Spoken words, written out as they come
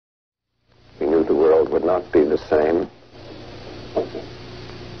not be the same.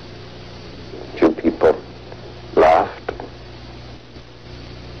 Few people laughed.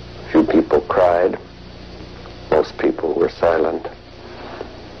 Few people cried. Most people were silent.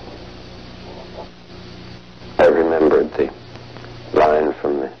 I remembered the line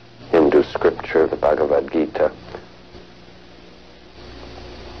from the Hindu scripture, the Bhagavad Gita.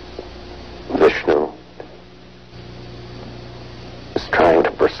 Vishnu is trying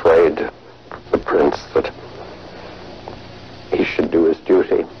to persuade the prince that he should do his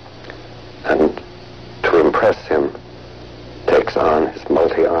duty, and to impress him takes on his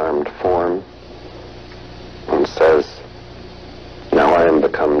multi-armed form and says, "Now I am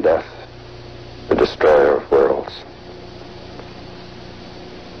become death, the destroyer of worlds."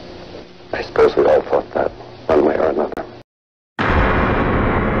 I suppose we all thought that one way or another.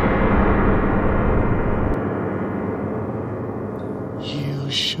 You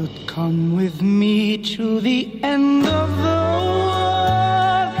should come with me to the end of the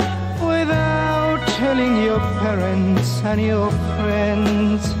world without telling your parents and your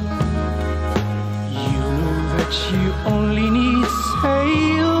friends. You know that you only need say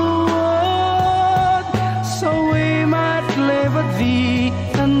a word, so we might live at the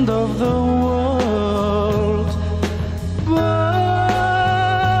end of the world.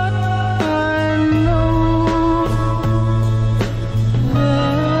 But I know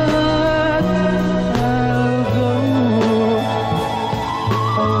that I'll go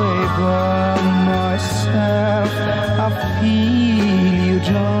away by myself. I feel you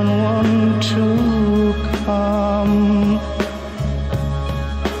don't want to come.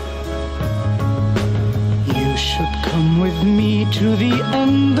 You should come with me to the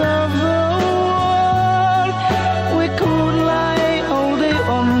end of the world. We could lie all day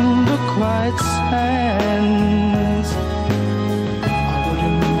on the quiet sands. I would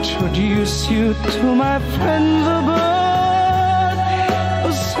introduce you to my friend the bird,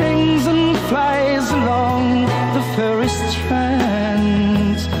 who sings and flies along the furry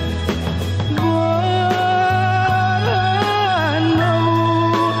strands. But I know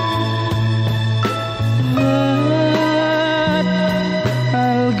that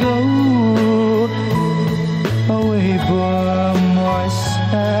I'll go away by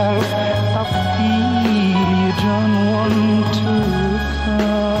myself. I feel you don't want to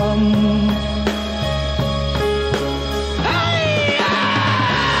come.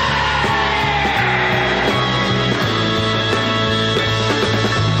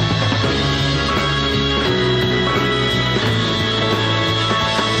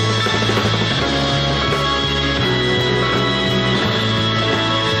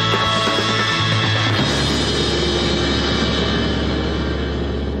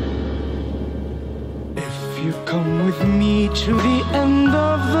 If you come with me to the end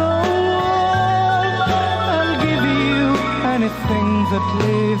of the world, I'll give you anything that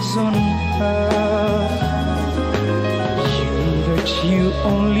lives on earth. You know that you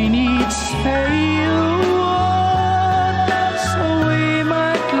only need say